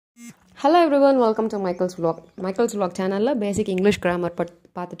Hello everyone, welcome to Michael's Vlog. Michael's Vlog channel basic English grammar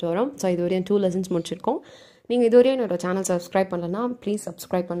பார்த்துட்டு வரோம். So இதுவரையும் 2 lessons முடிச்சிருக்கோம். நீங்கள் இதுவரையும் என்னோட சேனல் சப்ஸ்கிரைப் பண்ணலன்னா ப்ளீஸ்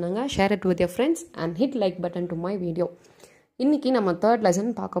சப்ஸ்கிரைப் பண்ணுங்கள், share it with your friends and hit like button to my video. இன்றைக்கி நம்ம தேர்ட்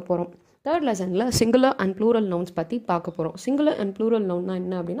லெசன் பார்க்க போகிறோம். தேர்ட் லெசனில் சிங்குலர் அண்ட் ப்ளூரல் நவுன்ஸ் பற்றி பார்க்க போகிறோம். சிங்குலர் அண்ட் ப்ளூரல் நவுன்னா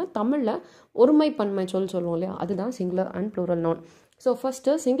என்ன அப்படின்னா தமிழில் ஒருமை பன்மை சொல்லுவோம் இல்லையா, அதுதான் singular and plural noun. So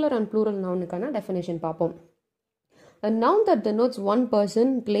first singular and plural நவுனுக்கான definition பார்ப்போம். A noun that denotes one person,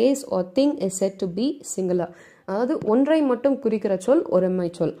 place or thing is said to be singular. அதாவது ஒன்றை மட்டும் குறிக்கிற சொல் ஒருமை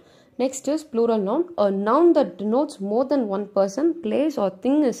சொல். Next is plural noun. A noun that denotes more than one person, place or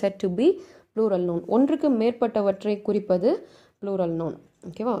thing is said to be plural noun. ஒன்றுக்கு மேற்பட்டவற்றை குறிப்பது plural noun.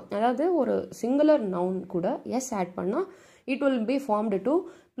 ஓகேவா? அதாவது ஒரு சிங்குலர் நவுன் கூட எஸ் ஆட் பண்ணால் it will be formed to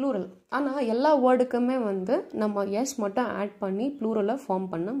plural. ஆனால் எல்லா வேர்டுக்குமே நம்ம எஸ் மட்டும் ஆட் பண்ணி ப்ளூரலை ஃபார்ம்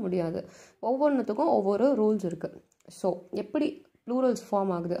பண்ண முடியாது. ஒவ்வொன்றுத்துக்கும் ஒவ்வொரு ரூல்ஸ் இருக்குது. ஸோ எப்படி ப்ளூரல்ஸ்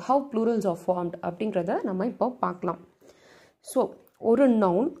ஃபார்ம் ஆகுது, ஹவு ப்ளூரல்ஸ் ஆர் ஃபார்ம்ட் அப்படின்றத நம்ம இப்போ பார்க்கலாம். ஸோ ஒரு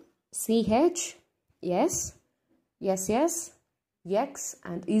noun CH, S, SS, X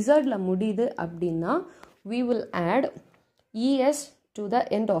and இசட்ல முடியுது அப்படின்னா we will add es to the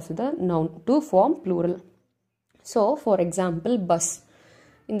end of the noun to form plural. So for example bus.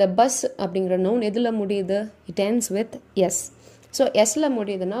 இந்த பஸ் அப்படிங்கிற நவுன் எதில் முடியுது, it ends with s. So எஸ்ல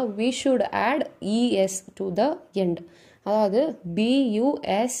முடியுதுன்னா we should add es to the end, அதாவது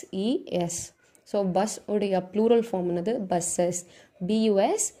buses. So bus உடைய plural form என்னது, buses,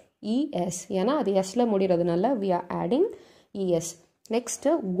 buses, ஏன்னா அது எஸ்ல முடிகிறதுனால we are adding es. Next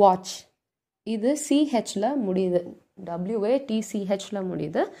watch, இது சிஹெச்ல முடியுது, watchல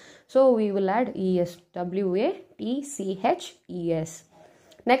முடியுது. So we will add es, watches.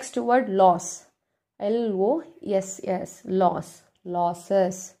 Next word loss, loss, loss,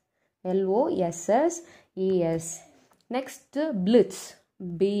 losses, losses. Next blitz,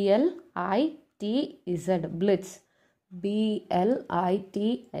 blitz, blitz, blitz,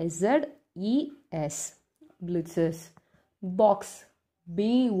 blitzes. Box,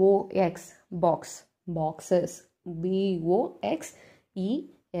 box, box, boxes, boxes,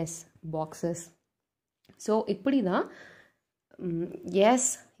 boxes. So இப்படி தான் S,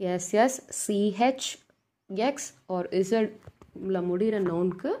 SS, CH, X R இசட்ல முடிகிற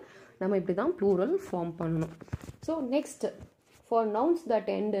நவுனுக்கு நம்ம இப்படி தான் plural form பண்ணணும். So next for nouns that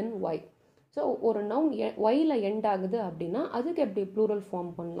end in Y. So ஒரு noun ஒய்யில் end ஆகுது அப்படின்னா அதுக்கு எப்படி ப்ளூரல்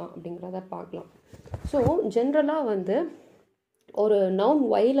ஃபார்ம் பண்ணலாம் அப்படிங்கிறத பார்க்கலாம். ஸோ ஜென்ரலாக ஒரு நவுன்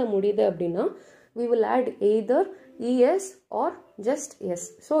ஒய்யில் முடியுது அப்படின்னா we will add either es or just s.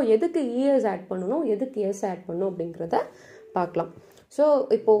 So எதுக்கு es ஆட் பண்ணணும், எதுக்கு எஸ் ஆட் பண்ணணும் அப்படிங்கிறத பார்க்கலாம். ஸோ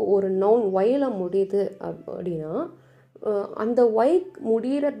இப்போது ஒரு நவுன் ஒயில் முடியுது அப்படின்னா அந்த ஒய்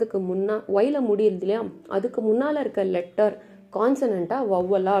முடிகிறதுக்கு ஒயில் முடியுது இல்லையா, அதுக்கு முன்னால் இருக்க லெட்டர் கான்சனண்ட்டாக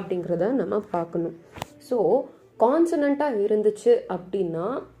வவ்வலா அப்படிங்கிறத நம்ம பார்க்கணும். ஸோ கான்சனண்ட்டாக இருந்துச்சு அப்படின்னா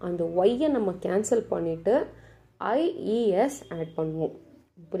அந்த ஒய்யை நம்ம கேன்சல் பண்ணிவிட்டு ஐஇஎஸ் ஆட் பண்ணுவோம்.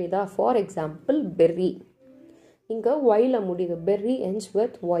 புரியுதா? ஃபார் எக்ஸாம்பிள் பெர்ரி, இங்கே ஒயில் முடியுது, berry ends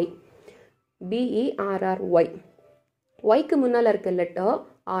with Y, BERRY. ஒய்க்கு முன்னால் இருக்க letter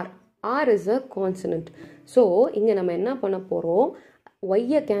R, R is a consonant. So இங்கே நம்ம என்ன பண்ண போகிறோம்,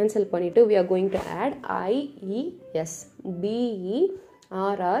 ஒய்யை கேன்சல் பண்ணிவிட்டு we are going to add IES, BERRIES.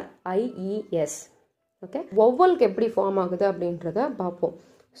 Okay, வவ்வலுக்கு எப்படி ஃபார்ம் ஆகுது அப்படின்றத பார்ப்போம்.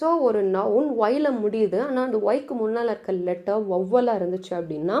 ஸோ ஒரு நவுன் ஒய்யில் முடியுது ஆனால் அந்த ஒய்க்கு முன்னால் இருக்க லெட்டர் வவ்வலாக இருந்துச்சு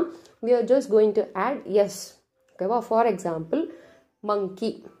அப்படின்னா we are just going to add yes. ஓகேவா? For example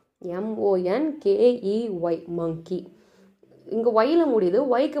monkey, MONKEY, monkey. இங்கே ஒய்யில் முடியுது,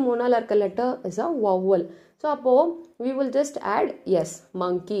 ஒய்க்கு முன்னால் இருக்க letter is a vowel. So அப்போது we will just add yes,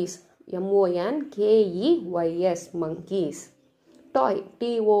 monkeys, MONKEYS, monkeys. toy,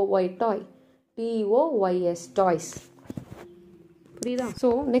 TOY, toy, TOYS, toys. புரியுதா? ஸோ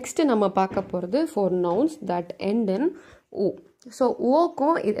நெக்ஸ்ட்டு நம்ம பார்க்க போகிறது for nouns that end in O. So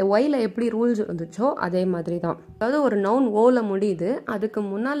ஓக்கும் while எப்படி ரூல்ஸ் இருந்துச்சோ அதே மாதிரி தான். அதாவது ஒரு நவுன் ஓவில் முடியுது, அதுக்கு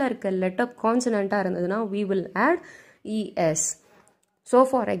முன்னால் இருக்க லெட்டர் கான்சனண்ட்டாக இருந்ததுன்னா we will add ES. So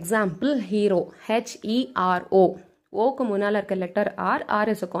for example hero, HERO, ஓக்கு முன்னால் இருக்க letter R, R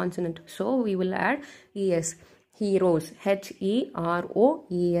is a consonant, so we will add ES. Heroes,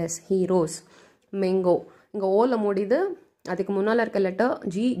 HEROES, heroes. Mango, இங்கே ஓவில் முடியுது, அதுக்கு முன்னால் இருக்க letter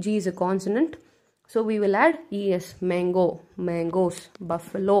G, G is a consonant, so we will add ES. Mango, mangoes.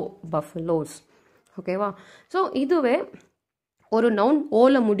 Buffalo, buffaloes. ஓகேவா? So இதுவே ஒரு noun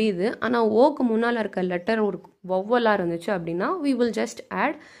ஓவில் முடியுது ஆனால் ஓக்கு முன்னால் இருக்க லெட்டர் ஒரு வவ்வலாக இருந்துச்சு அப்படின்னா we will just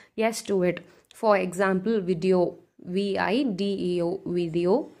add yes to it. For example video, VIDEO,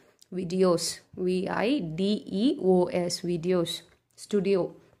 video, videos, VIDEOS, videos. Studio,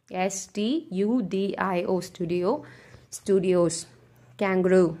 S-T-U-D-I-O, studio, studios.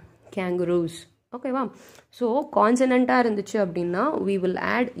 Kangaroo, kangaroos. Okay, wow. So consonant இருந்துச்சு அப்படின்னா we will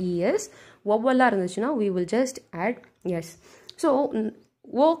add es. vowel இருந்துச்சுன்னா we will just add yes. So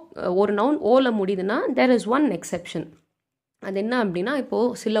ஒரு noun ஓல முடியுதுன்னா there is one exception. அது என்ன அப்படின்னா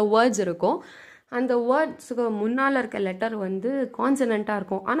இப்போது சில வேர்ட்ஸ் இருக்கும், அந்த வேர்ட்ஸுக்கு முன்னால் இருக்க லெட்டர் வந்து கான்சனண்ட்டாக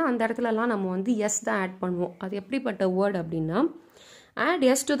இருக்கும், ஆனால் அந்த இடத்துலலாம் நம்ம வந்து எஸ் தான் ஆட் பண்ணுவோம். அது எப்படிப்பட்ட வேர்ட் அப்படின்னா add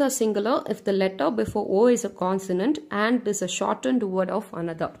yes to the singular if the letter before o is a consonant and is a shortened word of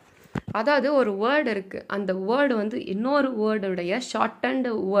another. அதாவது ஒரு வேர்டு இருக்குது, அந்த வேர்டு வந்து இன்னொரு வேர்டுடைய ஷார்ட்டன்ட்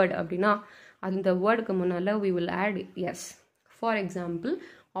வேர்டு அப்படின்னா அந்த வேர்டுக்கு முன்னால் we will add yes. For example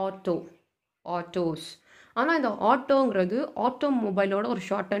auto, autos. ஆனால் இந்த ஆட்டோங்கிறது ஆட்டோமொபைலோட ஒரு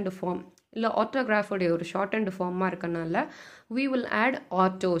ஷார்ட்டன்ட் ஃபார்ம் இல்லை ஆட்டோகிராஃபோடைய ஒரு ஷார்ட்டன்ட் ஃபார்மாக இருக்கனால we will add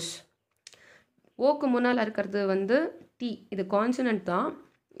autos. ஓக்கு முன்னால் இருக்கிறது வந்து டி, இது கான்சனன்ட் தான்,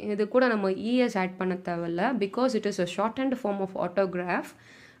 இது கூட நம்ம இஎஸ் ஆட் பண்ண தேவையில்ல because it is a ஷார்ட்டன்ட் form of autograph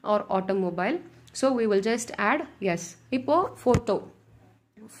R automobile. So we will just add yes. இப்போது ஃபோட்டோ,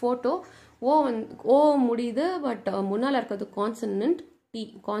 ஃபோட்டோ ஓ முடியுது, பட் முன்னால் இருக்கிறது கான்சனன்ட் டி,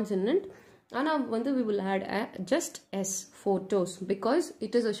 கான்சனன்ட். ஆனால் வந்து we will add just s, photos, because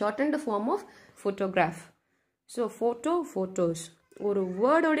it is a shortened form of photograph. So photo, photos. ஒரு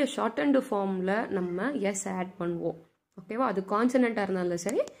வேர்டோடைய ஷார்ட்டன்ட் ஃபார்மில் நம்ம S add பண்ணுவோம். ஓகேவா, அது கான்சனண்ட்டாக இருந்தாலும்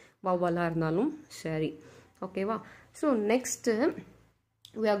சரி வவ்வலாக இருந்தாலும் சரி. ஓகேவா. So next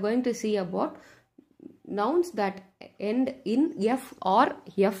we are going to see about nouns that end in f or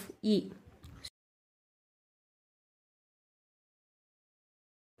fe.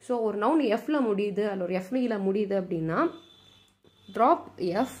 So ஒரு நவுன் எஃப்ல முடியுது அல்ல ஒரு எஃப்இல முடியுது அப்படின்னா drop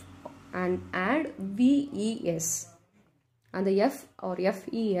F and add VES. அந்த எஃப் ஆர்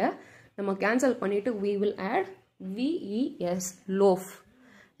எஃப்இயை நம்ம கேன்சல் பண்ணிவிட்டு we will add VES, loaf.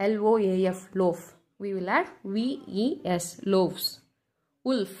 LOAF, loaf. We will add VES, loaves.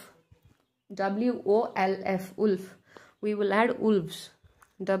 Wolf, WOLF, wolf. We will add wolves.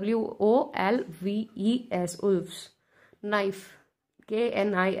 WOLVES, wolves. Knife,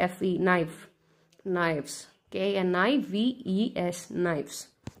 KNIFE, knife. Knives, KNIVES, knives.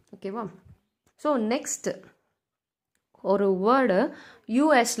 Okay, wow. So next, ஒரு word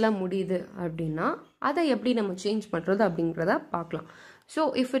யூஎஸ்ல முடியுது அப்படின்னா அதை எப்படி நம்ம change பண்ணுறது அப்படிங்கிறத பார்க்கலாம். So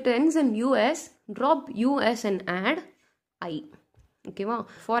if it ends in US, drop US and add ஐ. ஓகேவா.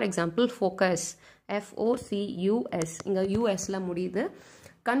 ஃபார் எக்ஸாம்பிள் ஃபோக்கஸ், FOCUS, இங்கே யூஎஸ்ல முடியுது.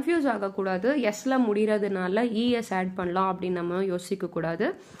 கன்ஃபியூஸ் ஆகக்கூடாது, எஸ்ல முடிகிறதுனால இஎஸ் ஆட் பண்ணலாம் அப்படின்னு நம்ம யோசிக்கக்கூடாது.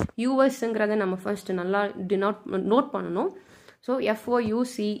 யூஎஸ்ங்கிறத நம்ம ஃபர்ஸ்ட் நல்லா நோட் பண்ணணும். So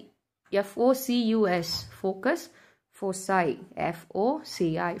FOCUS, focus. Foci,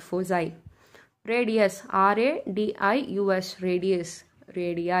 FOCI, foci. Radius, RADIUS, radius.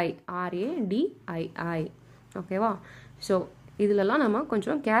 Radii, RADII. ஓகேவா. ஸோ இதிலெல்லாம் நம்ம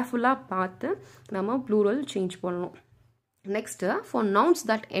கொஞ்சம் கேர்ஃபுல்லாக பார்த்து நம்ம ப்ளூரல் சேஞ்ச் பண்ணணும். Next for nouns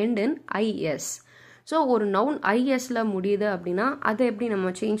that end in IS. So ஒரு நவுன் ஐஎஸ்ல முடியுது அப்படின்னா அதை எப்படி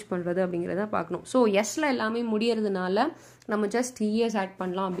நம்ம சேஞ்ச் பண்ணுறது அப்படிங்கிறத பார்க்கணும். ஸோ எஸ்ல எல்லாமே முடியறதுனால நம்ம ஜஸ்ட் இஎஸ் ஆட்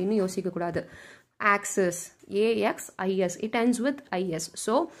பண்ணலாம் அப்படின்னு யோசிக்கக்கூடாது. Axis, AXIS, it ends with IS.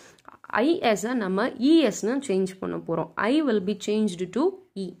 So IS நம்ம ES னு சேஞ்ச் பண்ண போகிறோம். I will be changed to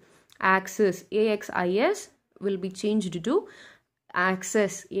E. Axis, AXIS will be changed to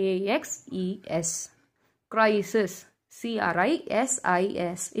Axis, AXES. Crisis,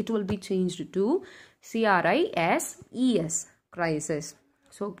 CRISIS, it will be changed to CRISES, crisis.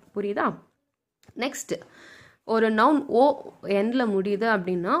 So புரியுதா. Next ஒரு noun ஓ என்ல முடியுது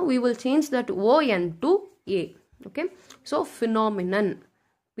அப்படின்னா we will change that ON to A. Okay. So phenomenon,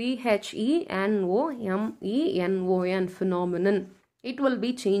 PHENOMENON, phenomenon. It will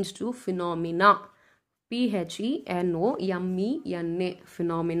be changed to phenomena, PHENOMENA,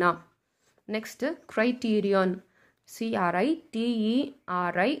 phenomena. Next, criterion,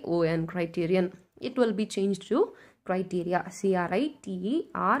 CRITERION, criterion. It will be changed to criteria,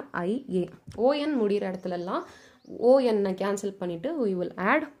 CRITERIA. ON முடிகிற இடத்துலலாம் ON cancel பண்ணிவிட்டு we will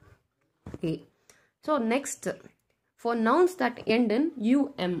add A. So next, for nouns that end in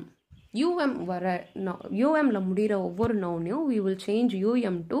UM வர UMல முடிகிற ஒவ்வொரு நவுனையும் we will change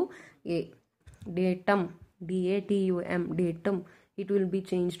UM to A. Datum, DATUM, datum. It will be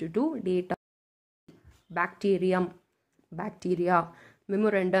changed to data. Bacterium, bacteria.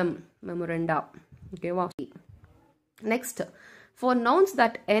 Memorandum, memoranda. Okay, wow. Next, for nouns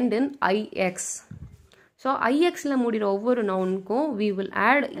that end in IX. So IXல முடிகிற ஒவ்வொரு நவுனுக்கும் we will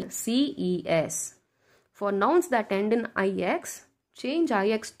add CES. For nouns that end in IX, change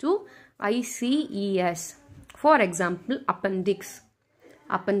IX to ICES. For example, appendix.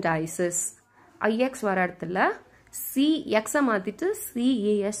 appendices. IX வர இடத்துல CX மாத்திட்டு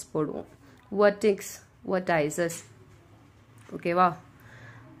CAS போடுவோம். Vertex, vertices. ஓகேவா?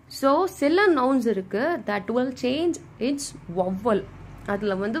 So, சில nouns இருக்கு that will change its vowel.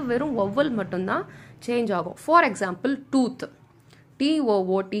 அதில் வந்து வெறும் vowel மட்டும்தான் change ஆகும். For example, tooth.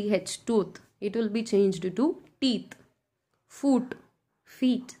 T-O-O-T-H, tooth. It will be changed to teeth. Foot,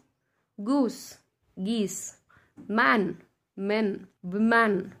 feet. Goose, geese. Man, men.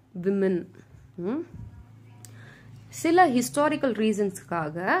 Woman, women. சில historical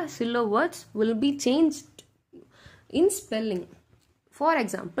reasonsக்காக சில words will be changed in spelling. For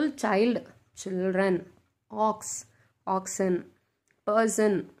example, child, children. Ox, oxen.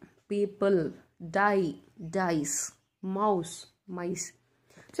 Person, people. Die, dice. Mouse, mice.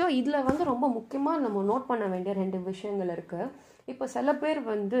 So இதில் வந்து ரொம்ப முக்கியமாக நம்ம note பண்ண வேண்டிய 2 விஷயங்கள் இருக்குது. இப்போ சில பேர்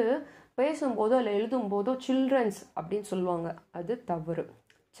வந்து பேசும்போதோ இல்லை எழுதும்போதோ சில்ட்ரன்ஸ் அப்படின்னு சொல்லுவாங்க. அது தவறு.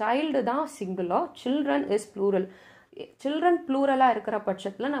 சைல்டு தான் singular, children is plural. Children ப்ளூரலாக இருக்கிற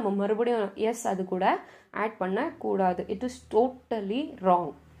பட்சத்தில் நம்ம மறுபடியும் எஸ் அது கூட ஆட் பண்ணக்கூடாது. It is totally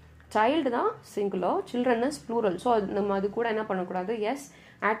wrong. Child தான் singular, children is plural. So நம்ம அது கூட என்ன பண்ணக்கூடாது, எஸ்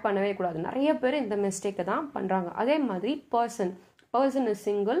ஆட் பண்ணவே கூடாது. நிறைய பேர் இந்த மிஸ்டேக்கை தான் பண்ணுறாங்க. அதே மாதிரி person, person is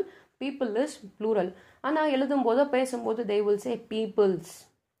single, people is plural. ஆனால் எழுதும்போதோ பேசும்போது they will say peoples.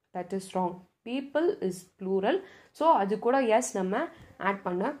 That is wrong. People is plural. So அது கூட எஸ் நம்ம ஆட்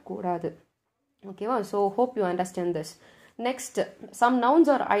பண்ணக்கூடாது. ஓகேவா? So hope you understand this. Next, some nouns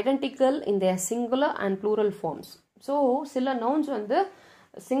are identical in their singular and plural forms. So சில nouns வந்து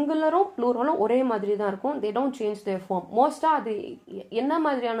சிங்குலரும் ப்ளூரலும் ஒரே மாதிரி தான் இருக்கும். they don't change their form. மோஸ்ட்டாக அது என்ன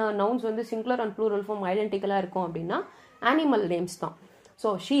மாதிரியான nouns வந்து சிங்குலர் அண்ட் ப்ளூரல் ஃபார்ம் ஐடென்டிக்கலாக இருக்கும் அப்படின்னா அனிமல் நேம்ஸ் தான். ஸோ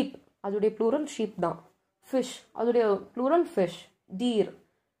ஷீப் அதோடைய ப்ளூரல் ஷீப் தான். ஃபிஷ் அதோடைய ப்ளூரல் ஃபிஷ். டீர்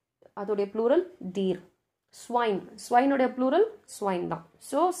அதோடைய plural deer. Swine ஸ்வைனுடைய plural swine தான்.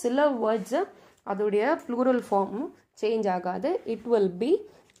 ஸோ சில வேர்ட்ஸு அதோடைய ப்ளூரல் ஃபார்ம் சேஞ்ச் ஆகாது. It will be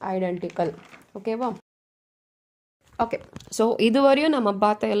identical. ஓகேவா? ஓகே. ஸோ இதுவரையும் நம்ம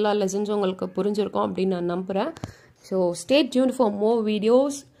பார்த்த எல்லா லெசன்ஸும் உங்களுக்கு புரிஞ்சிருக்கோம் அப்படின்னு நான் நம்புகிறேன். So stay tuned for more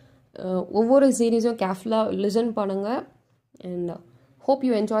videos. ஒவ்வொரு சீரீஸும் கேர்ஃபுல்லாக லிசன் பண்ணுங்கள். And hope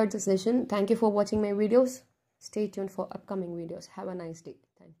you enjoyed the session. Thank you for watching my videos. Stay tuned for upcoming videos. Have a nice day.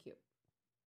 Thank you.